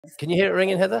Can you hear it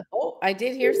ringing, Heather? Oh, I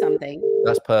did hear something.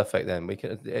 That's perfect then. We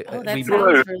can. Oh, that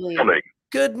sounds really...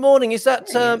 Good morning. Is that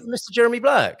Mr. Jeremy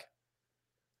Black?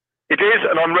 It is,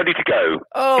 and I'm ready to go.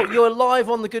 Oh, you're live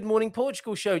on the Good Morning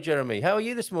Portugal show, Jeremy. How are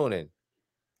you this morning?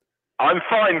 I'm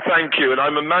fine, thank you, and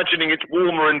I'm imagining it's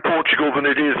warmer in Portugal than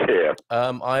it is here.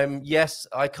 Yes,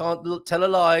 I can't tell a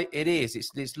lie. It is.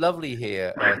 It's lovely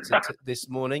here this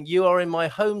morning. You are in my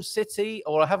home city,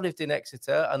 or I have lived in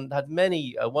Exeter and had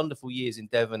many wonderful years in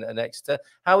Devon and Exeter.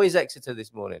 How is Exeter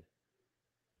this morning?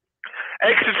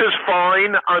 Exeter's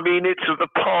fine. I mean, it's the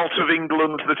part of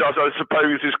England that I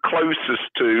suppose is closest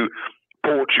to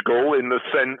Portugal in the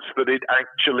sense that it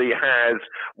actually has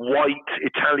white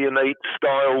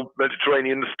Italianate-style,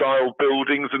 Mediterranean-style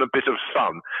buildings and a bit of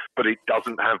sun, but it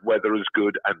doesn't have weather as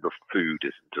good and the food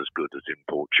isn't as good as in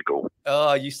Portugal.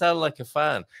 Oh, you sound like a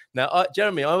fan. Now,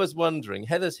 Jeremy, I was wondering,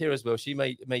 Heather's here as well. She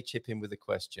may chip in with a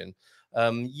question.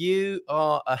 You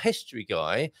are a history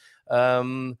guy.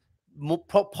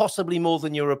 Possibly more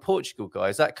than you're a Portugal guy.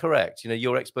 Is that correct? You know,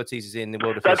 your expertise is in the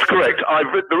world of history. That's correct.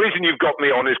 The reason you've got me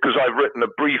on is because I've written a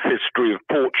brief history of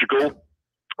Portugal,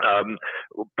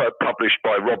 published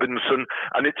by Robinson,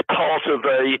 and it's part of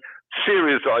a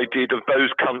series I did of those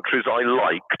countries I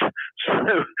liked.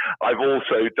 So I've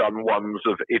also done ones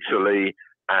of Italy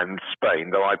and Spain,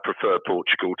 though I prefer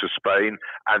Portugal to Spain,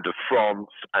 and of France,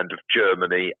 and of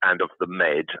Germany, and of the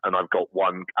Med, and I've got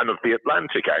one, and of the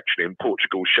Atlantic, actually, and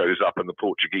Portugal shows up in the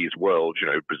Portuguese world, you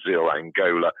know, Brazil,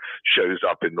 Angola, shows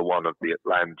up in the one of the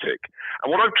Atlantic.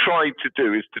 And what I've tried to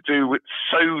do is to do with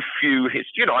so few,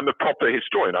 you know, I'm a proper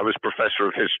historian. I was professor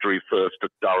of history first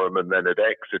at Durham and then at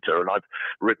Exeter, and I've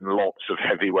written lots of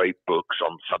heavyweight books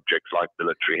on subjects like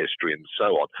military history and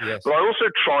so on. Yes. But I also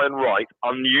try and write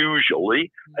unusually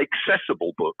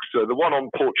accessible books. So the one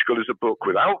on Portugal is a book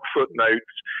without footnotes.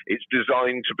 It's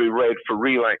designed to be read for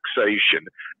relaxation,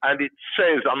 and it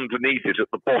says underneath it at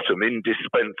the bottom,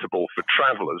 indispensable for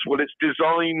travelers. Well, it's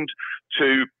designed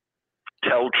to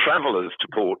tell travelers to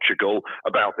Portugal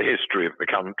about the history of the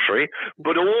country,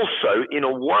 but also, in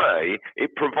a way, it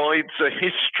provides a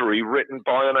history written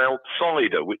by an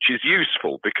outsider, which is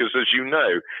useful because, as you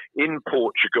know, in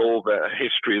Portugal, their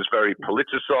history is very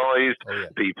politicized. Oh, yeah.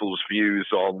 People's views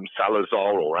on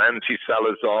Salazar or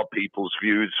anti-Salazar, people's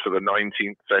views for the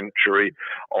 19th century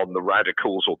on the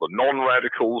radicals or the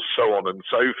non-radicals, so on and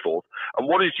so forth. And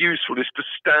what is useful is to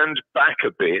stand back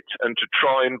a bit and to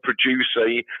try and produce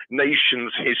a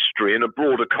nation's history in a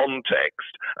broader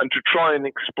context and to try and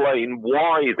explain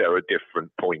why there are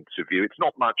different points of view. It's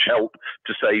not much help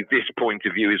to say this point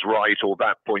of view is right or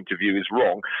that point of view is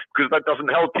wrong, because that doesn't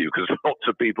help you, because lots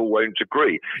of people won't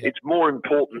agree. Yeah. It's more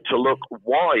important to look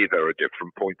why there are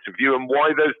different points of view and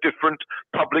why there's different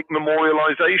public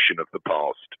memorialization of the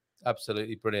past.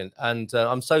 Absolutely brilliant. And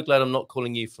I'm so glad I'm not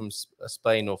calling you from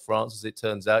Spain or France, as it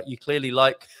turns out. You clearly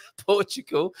like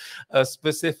Portugal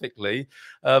specifically.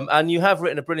 And you have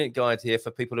written a brilliant guide here for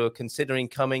people who are considering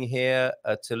coming here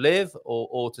to live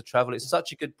or to travel. It's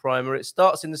such a good primer. It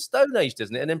starts in the Stone Age,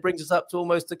 doesn't it? And then brings us up to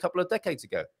almost a couple of decades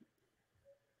ago.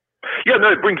 Yeah,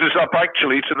 no, it brings us up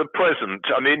actually to the present.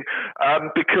 I mean,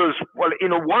 because, well,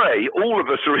 in a way, all of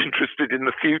us are interested in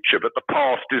the future, but the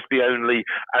past is the only,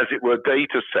 as it were,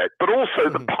 data set. But also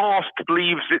the past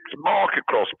leaves its mark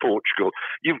across Portugal.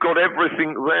 You've got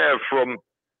everything there from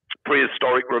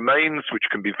prehistoric remains, which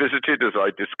can be visited, as I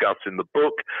discuss in the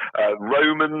book,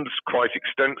 Romans, quite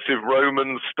extensive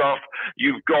Roman stuff.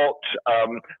 You've got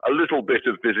a little bit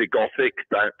of Visigothic,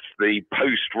 that's the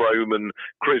post-Roman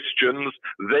Christians.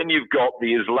 Then you've got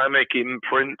the Islamic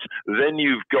imprint. Then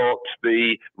you've got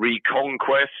the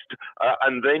Reconquest.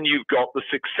 And then you've got the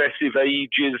successive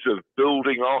ages of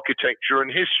building, architecture,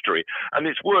 and history. And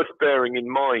it's worth bearing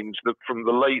in mind that from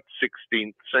the late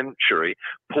 16th century,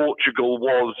 Portugal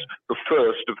was the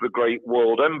first of the great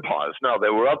world empires. Now,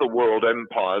 there were other world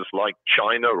empires like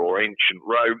China or ancient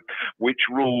Rome, which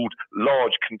ruled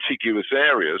large contiguous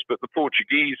areas, but the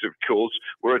Portuguese, of course,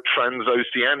 were a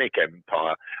transoceanic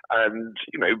empire. And,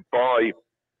 you know, by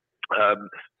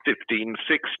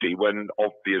 1560, when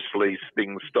obviously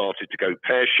things started to go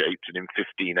pear-shaped, and in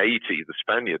 1580 the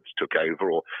Spaniards took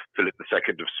over, or Philip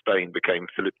II of Spain became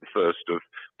Philip I of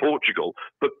Portugal.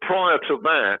 But prior to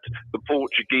that, the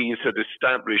Portuguese had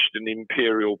established an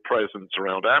imperial presence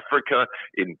around Africa,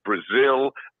 in Brazil,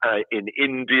 in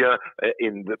India,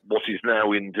 in what is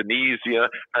now Indonesia,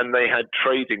 and they had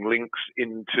trading links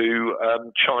into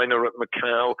China at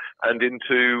Macau and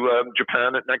into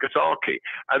Japan at Nagasaki.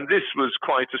 And this was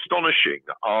quite astonishing.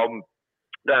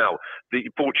 Now, the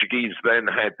Portuguese then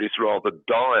had this rather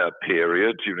dire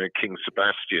period. King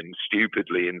Sebastian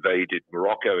stupidly invaded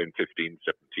Morocco in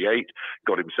 1578,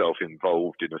 got himself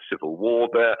involved in a civil war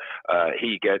there.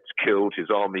 He gets killed, his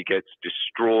army gets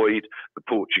destroyed, the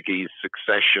Portuguese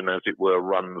succession, as it were,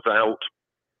 runs out.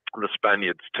 The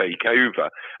Spaniards take over.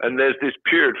 And there's this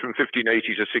period from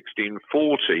 1580 to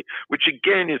 1640, which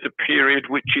again is a period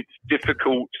which it's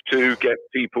difficult to get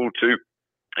people to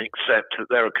accept that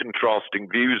there are contrasting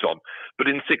views on. But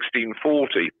in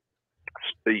 1640,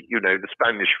 the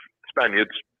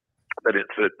Spaniards,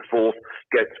 Philip IV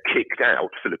gets kicked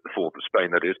out, Philip IV of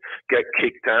Spain, that is, get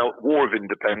kicked out, War of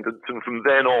Independence, and from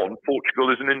then on,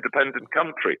 Portugal is an independent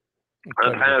country.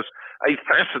 And has a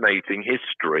fascinating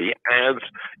history as,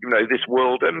 this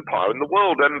world empire. And the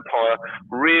world empire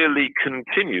really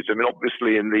continues. I mean,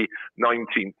 obviously in the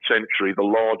 19th century, the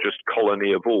largest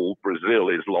colony of all, Brazil,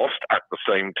 is lost at the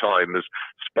same time as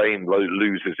Spain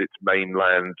loses its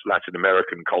mainland Latin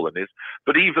American colonies.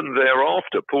 But even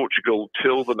thereafter, Portugal,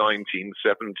 till the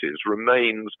 1970s,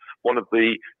 remains one of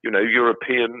the,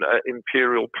 European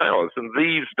imperial powers. And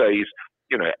these days,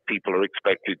 people are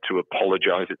expected to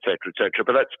apologize, etc., etc.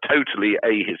 But that's totally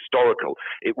ahistorical.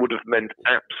 It would have meant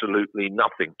absolutely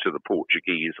nothing to the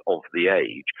Portuguese of the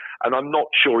age. And I'm not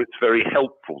sure it's very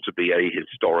helpful to be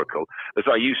ahistorical. As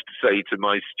I used to say to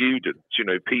my students,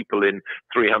 people in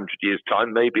 300 years'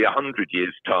 time, maybe 100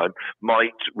 years' time,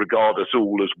 might regard us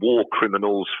all as war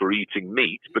criminals for eating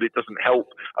meat, but it doesn't help.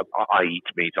 I eat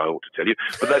meat, I ought to tell you,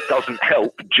 but that doesn't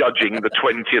help judging the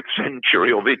 20th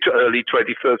century or the early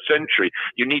 21st century.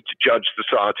 You need to judge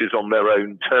societies on their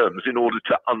own terms in order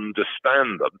to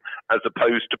understand them, as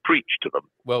opposed to preach to them.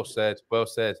 Well said. Well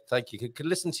said. Thank you. Could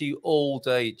listen to you all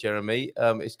day, Jeremy.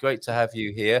 It's great to have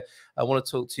you here. I want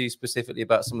to talk to you specifically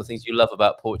about some of the things you love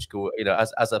about Portugal,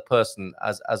 as a person,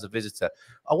 as a visitor.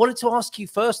 I wanted to ask you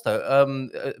first, though,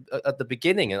 at the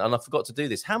beginning, and I forgot to do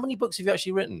this. How many books have you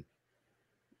actually written?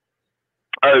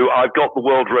 Oh, I've got the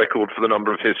world record for the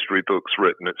number of history books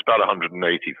written. It's about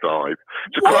 185.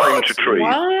 It's a crime to trees.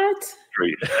 What?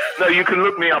 No, you can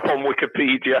look me up on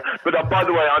Wikipedia. But by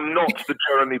the way, I'm not the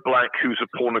Jeremy Black who's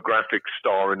a pornographic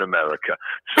star in America.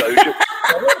 So,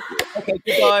 okay,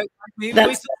 goodbye. We thought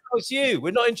it was you.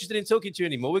 We're not interested in talking to you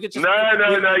anymore. We're just no,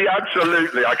 yeah,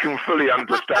 absolutely. I can fully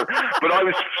understand. But I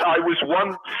was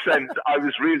once sent. I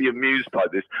was really amused by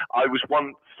this. I was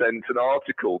once sent an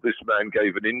article. This man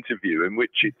gave an interview in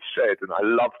which it said, and I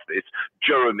loved this,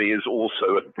 Jeremy is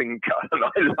also a thinker, and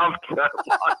I loved that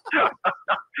one.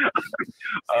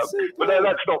 But no,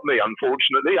 that's not me,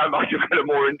 unfortunately. I might have had a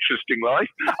more interesting life.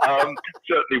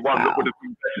 Certainly one that would have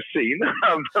been better seen.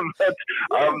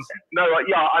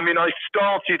 I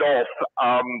started off.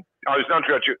 I was an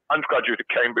undergraduate at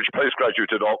Cambridge,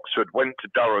 postgraduate at Oxford, went to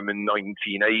Durham in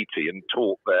 1980 and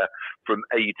taught there from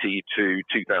 80 to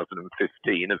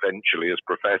 2015, eventually as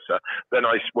professor. Then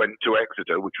I went to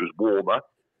Exeter, which was warmer.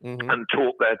 And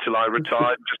taught there till I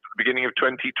retired just at the beginning of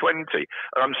 2020. And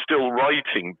I'm still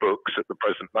writing books at the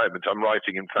present moment. I'm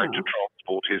writing, in fact, a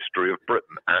transport history of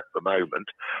Britain at the moment.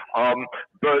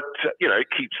 But it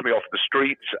keeps me off the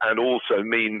streets and also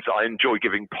means I enjoy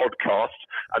giving podcasts.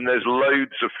 And there's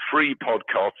loads of free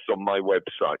podcasts on my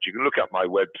website. You can look up my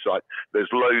website.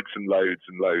 There's loads and loads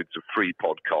and loads of free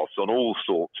podcasts on all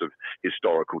sorts of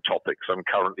historical topics. I'm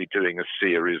currently doing a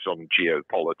series on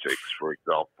geopolitics, for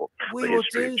example. We will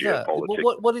do that.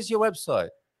 What is your website?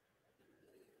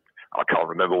 I can't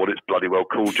remember what it's bloody well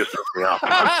called. Just look me up.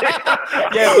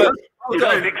 Yeah, but you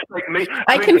don't expect me.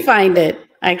 I can find it.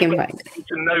 I can find it.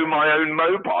 To know my own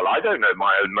mobile. I don't know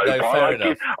my own mobile. No, fair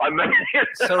enough.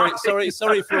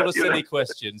 Sorry for all the silly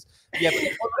questions. Yeah,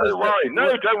 but don't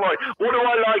worry. Don't worry. What do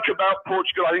I like about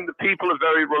Portugal? I think the people are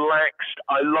very relaxed.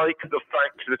 I like the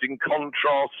fact that, in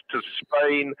contrast to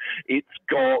Spain, it's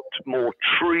got more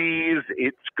trees.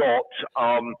 It's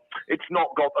not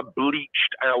got a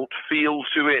bleached out feel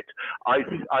to it. I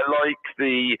like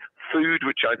the food,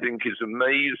 which I think is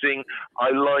amazing. I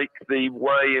like the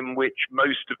way in which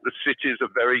most of the cities are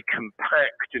very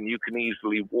compact and you can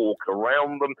easily walk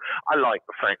around them. I like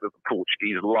the fact that the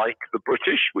Portuguese like the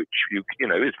British, which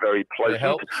is very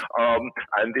pleasant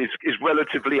and is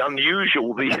relatively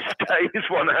unusual these days,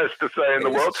 one has to say, in the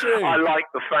world. True. I like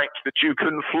the fact that you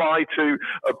can fly to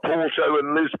Porto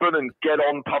and Lisbon and get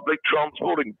on public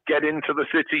transport and get into the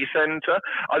city centre.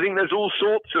 I think there's all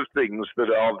sorts of things that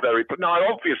are very... But now,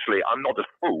 obviously, I'm not a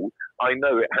fool. I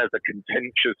know it has a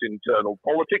contentious internal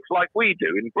politics like we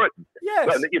do in Britain. Yes.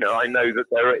 But, you know, I know that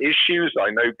there are issues.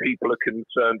 I know people are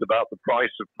concerned about the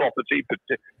price of property,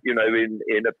 you know, in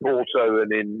Porto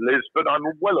and in Lisbon. I'm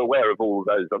well aware of all of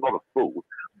those. I'm not a fool.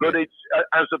 But it's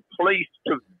as a place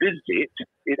to visit,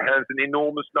 it has an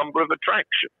enormous number of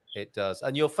attractions. It does.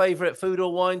 And your favourite food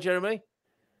or wine, Jeremy?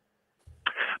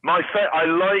 I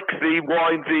like the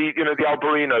wine, the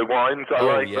Albarino wines. I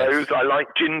like those. I like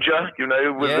ginger, you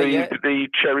know, with the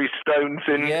cherry stones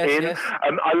in. Yes.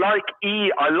 I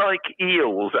like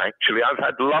eels. Actually, I've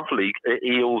had lovely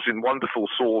eels in wonderful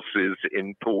sauces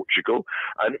in Portugal,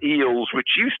 and eels which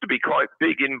used to be quite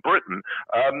big in Britain.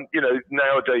 You know,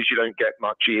 nowadays you don't get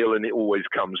much eel, and it always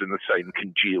comes in the same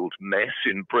congealed mess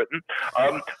in Britain.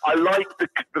 I like the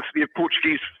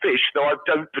Portuguese fish, though I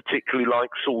don't particularly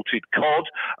like salted cod.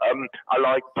 I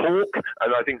like pork,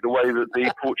 and I think the way that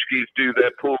the Portuguese do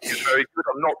their pork is very good.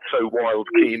 I'm not so wild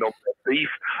keen on their beef.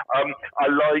 I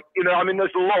like, you know, I mean,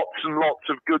 there's lots and lots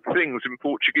of good things in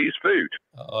Portuguese food.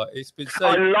 It's been so...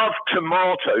 I love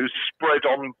tomatoes spread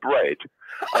on bread,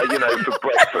 you know, for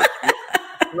breakfast.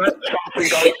 That's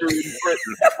something I do in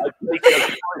Britain. I take a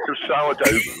slice of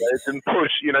sourdough bread and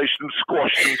push, you know, some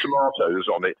squash and tomatoes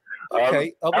on it.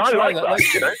 Okay, I'll be trying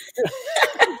that. You know.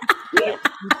 Yeah,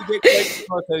 you get great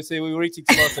tomatoes here. We were eating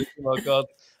tomatoes. Oh my God!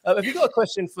 Have you got a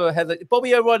question for Heather?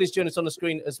 Bobby O'Reilly's joining us on the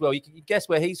screen as well. You can guess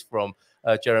where he's from,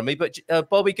 Jeremy. But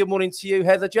Bobby, good morning to you.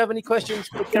 Heather, do you have any questions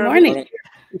for Jeremy? Good morning.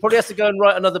 He probably has to go and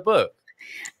write another book.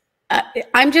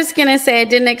 I'm just going to say I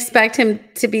didn't expect him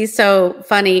to be so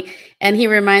funny. And he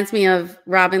reminds me of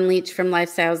Robin Leach from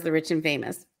Lifestyles, the Rich and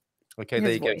Famous. Okay,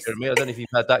 there you go, Jeremy. I don't know if you've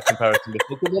had that comparison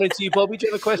before. Good morning to you, Bobby. Do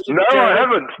you have a question? No, I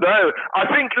haven't. No. I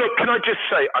think, look, can I just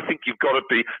say, I think you've got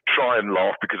to try and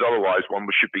laugh, because otherwise one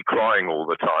should be crying all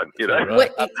the time, you know?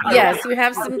 Right. Yes, you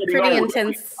have some pretty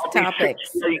intense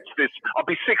topics. I'll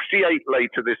be 68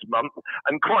 later this month,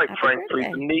 and quite frankly,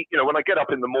 the knee, you know, when I get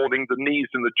up in the morning, the knees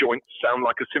and the joints sound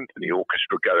like a symphony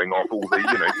orchestra going off, all the,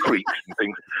 you know, creaks and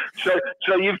things.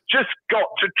 So you've just got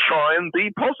to try and be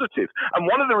positive. And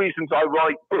one of the reasons I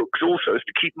write books also is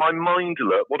to keep my mind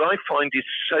alert. What I find is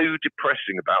so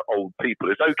depressing about old people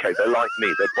is, okay, they're like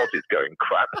me, their body's going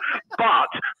crap, but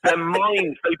their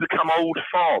minds, they become old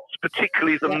farts,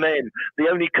 particularly the men. The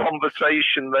only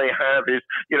conversation they have is,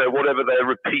 you know, whatever they're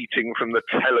repeating from the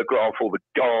Telegraph or the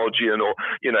Guardian, or,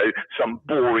 you know, some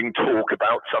boring talk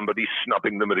about somebody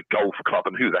snubbing them at a golf club,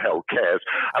 and who the hell cares?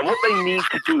 And what they need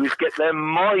to do is get their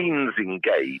minds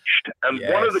engaged. And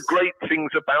one of the great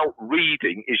things about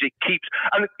reading is it keeps,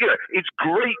 and you know, it's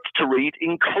great to read,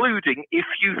 including if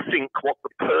you think what the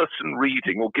person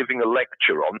reading or giving a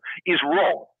lecture on is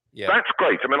wrong. Yeah. That's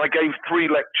great. I mean, I gave 3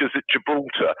 lectures at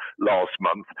Gibraltar last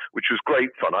month, which was great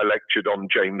fun. I lectured on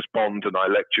James Bond, and I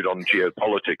lectured on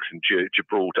geopolitics in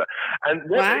Gibraltar. And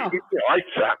I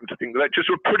happen to think the lectures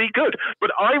were pretty good.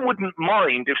 But I wouldn't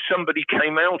mind if somebody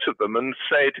came out of them and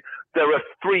said, there are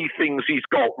 3 things he's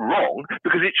got wrong,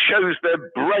 because it shows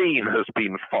their brain has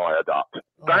been fired up.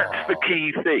 That's the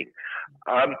key thing.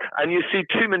 And you see,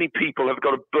 too many people have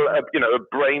got a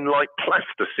brain like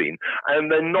plasticine,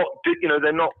 and they're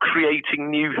not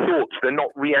creating new thoughts. They're not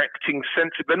reacting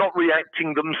they're not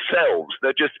reacting themselves.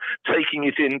 They're just taking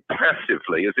it in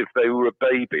passively as if they were a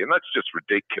baby, and that's just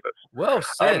ridiculous. Well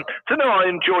said. So no, I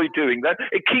enjoy doing that.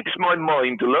 It keeps my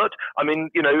mind alert. I mean,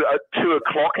 you know, at 2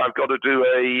 o'clock I've got to do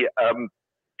a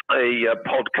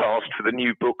podcast for the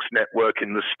New Books Network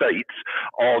in the States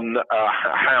on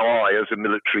how I, as a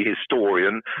military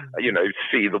historian, you know,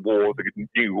 see the war, the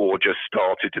new war just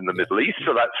started in the Middle East.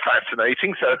 So that's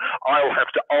fascinating. So I'll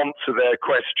have to answer their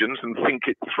questions and think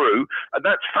it through. And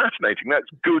that's fascinating. That's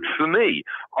good for me.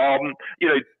 You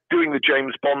know, doing the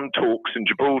James Bond talks in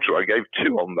Gibraltar, I gave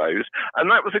 2 on those,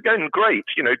 and that was again great.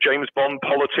 You know, James Bond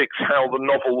politics, how the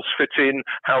novels fit in,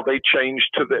 how they changed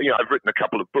to the. You know, I've written a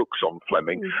couple of books on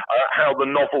Fleming, how the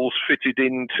novels fitted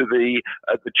into the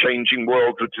changing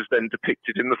world that is then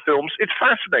depicted in the films. It's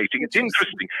fascinating. It's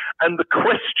interesting, and the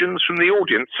questions from the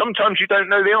audience. Sometimes you don't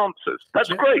know the answers. That's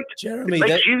great. Jeremy, it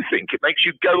makes you think. It makes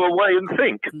you go away and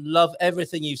think. Love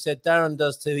everything you said. Darren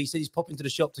does too. He said he's popping to the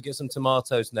shop to get some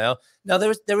tomatoes now. Now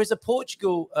there is a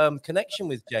Portugal connection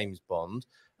with James Bond,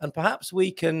 and perhaps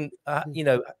we can, you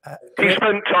know... he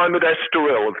spent time at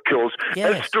Estoril, of course.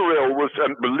 Yes. Estoril was,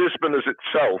 Lisbon as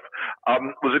itself,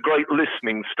 was a great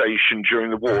listening station during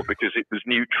the war because it was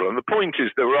neutral. And the point is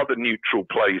there were other neutral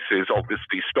places,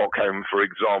 obviously Stockholm, for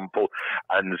example,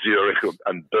 and Zurich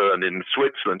and Bern in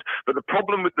Switzerland. But the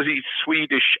problem with the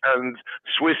Swedish and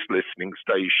Swiss listening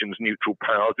stations, neutral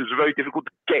powers, is very difficult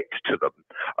to get to them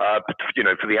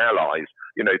for the Allies.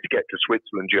 To get to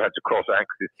Switzerland, you had to cross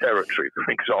Axis territory, for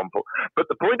example. But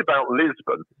the point about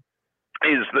Lisbon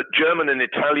is that German and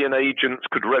Italian agents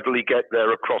could readily get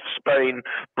there across Spain.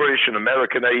 British and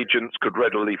American agents could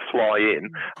readily fly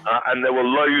in. And there were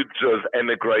loads of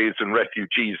emigres and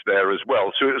refugees there as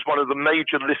well. So it was one of the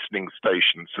major listening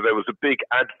stations. So there was a big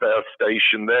Adfair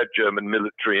station there,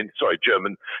 military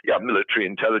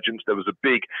intelligence. There was a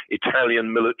big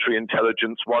Italian military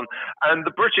intelligence one. And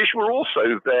the British were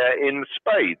also there in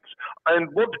spades.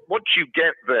 And what you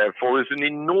get therefore is an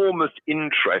enormous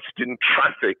interest in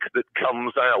traffic that comes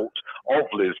out of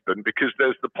Lisbon, because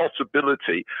there's the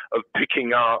possibility of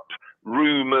picking up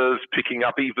rumors, picking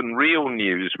up even real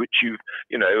news, which you've,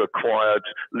 acquired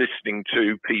listening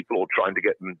to people or trying to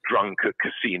get them drunk at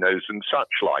casinos and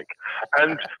such like.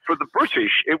 And for the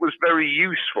British, it was very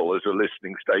useful as a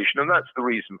listening station, and that's the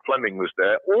reason Fleming was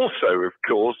there. Also, of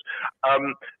course,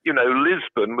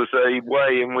 Lisbon was a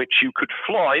way in which you could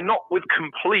fly, not with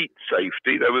complete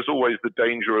safety. There was always the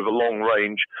danger of a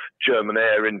long-range German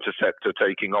air interceptor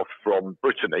taking off from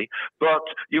Brittany, but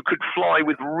you could fly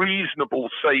with reasonable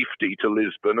safety to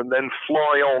Lisbon and then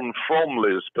fly on from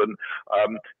Lisbon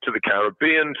to the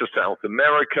Caribbean, to South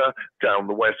America, down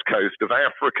the west coast of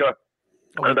Africa,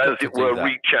 and as it were,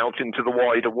 reach out into the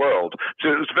wider world.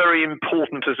 So it was very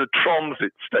important as a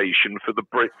transit station for the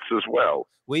Brits as well.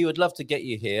 We would love to get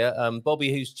you here.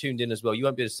 Bobby, who's tuned in as well, you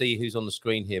won't be able to see who's on the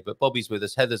screen here, but Bobby's with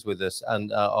us, Heather's with us,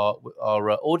 and our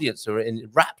audience are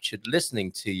enraptured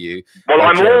listening to you. Well,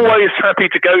 I'm always happy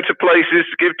to go to places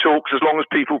to give talks as long as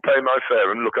people pay my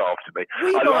fare and look after me.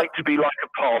 I like to be like a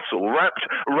parcel, wrapped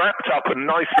up and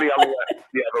nicely unwrapped at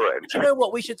the other end. Do you know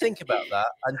what? We should think about that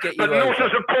and get you But not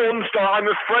as a porn star. I'm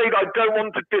afraid I don't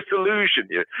want to disillusion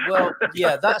you. Well,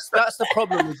 yeah, that's the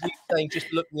problem with you saying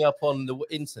just look me up on the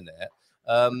internet.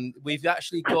 We've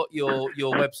actually got your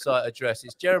website address.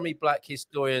 It's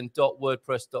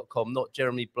jeremyblackhistorian.wordpress.com, not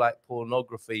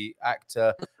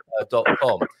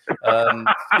jeremyblackpornographyactor.com.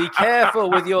 Be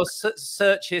careful with your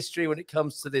search history when it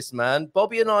comes to this man.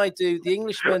 Bobby and I do the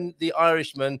Englishman, the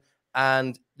Irishman,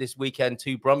 and this weekend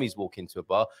 2 Brummies walk into a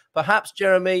bar. Perhaps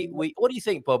Jeremy, what do you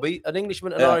think, Bobby? An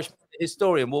Englishman, an Irishman,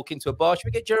 historian walk into a bar. Should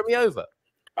we get Jeremy over?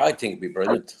 I think it'd be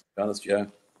brilliant, to be honest, yeah.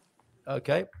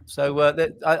 Okay, so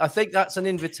I think that's an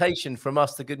invitation from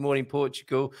us to Good Morning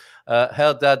Portugal,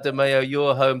 Herdad de Mayo,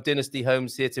 your home, Dynasty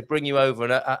Homes here to bring you over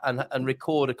and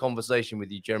record a conversation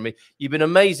with you, Jeremy. You've been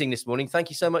amazing this morning.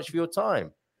 Thank you so much for your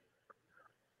time.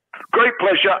 Great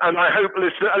pleasure, and I hope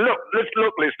listeners,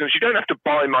 look, listeners, you don't have to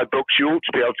buy my books. You ought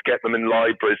to be able to get them in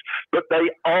libraries, but they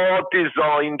are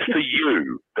designed for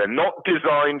you. They're not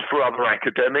designed for other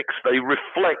academics. They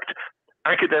reflect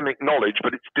academic knowledge,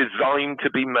 but it's designed to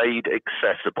be made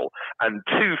accessible, and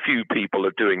too few people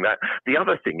are doing that. The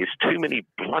other thing is too many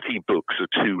bloody books are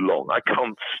too long. I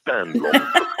can't stand long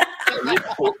books. This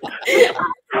book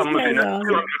comes in at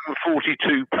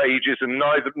 242 pages, and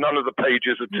none of the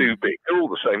pages are too big. They're all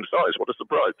the same size. What a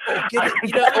surprise! Get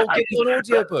it on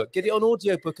audiobook. Get it on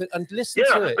audiobook and listen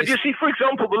to it. But you see, for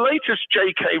example, the latest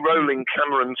J.K. Rowling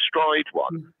Cameron Stride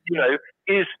one,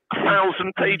 is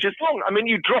 1,000 pages long. I mean,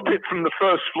 you drop it from the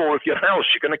first floor of your house,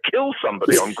 you're going to kill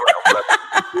somebody on ground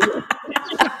level.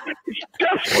 It's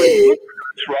just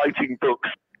ridiculous writing books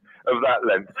of that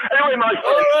length. Anyway, my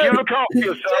friends, you look after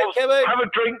yourselves, have a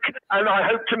drink, and I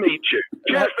hope to meet you.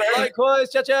 Cheers, likewise.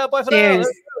 Ciao, ciao. Bye for Cheers.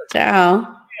 now.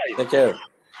 Ciao. Take care.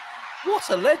 What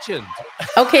a legend.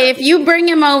 Okay, if you bring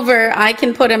him over, I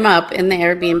can put him up in the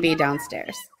Airbnb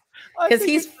downstairs.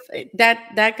 Because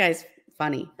that guy's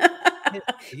funny.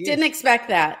 Didn't expect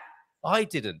that. I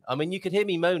didn't. I mean, you could hear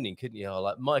me moaning, couldn't you?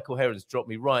 Like Michael Heron's dropped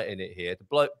me right in it here.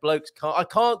 The blokes can't. I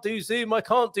can't do Zoom. I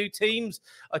can't do Teams.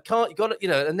 I can't. You got it.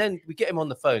 And then we get him on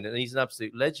the phone, and he's an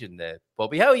absolute legend there.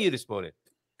 Bobby, how are you this morning?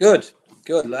 Good.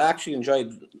 I actually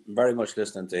enjoyed very much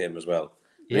listening to him as well.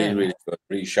 Really good,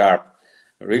 really sharp,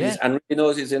 and really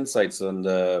knows his insights. And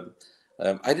I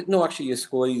didn't know actually you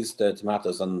squeeze the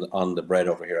tomatoes on the bread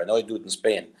over here. I know I do it in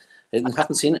Spain. I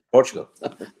haven't seen it in Portugal.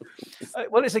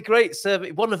 Well, it's a great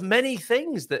service. One of many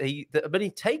things many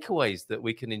takeaways that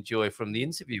we can enjoy from the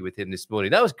interview with him this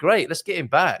morning. That was great. Let's get him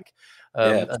back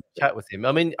and chat with him.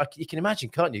 I mean, you can imagine,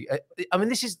 can't you? I mean,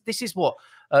 this is what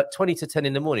 20 to 10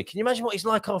 in the morning. Can you imagine what he's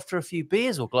like after a few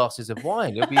beers or glasses of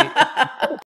wine? It'll be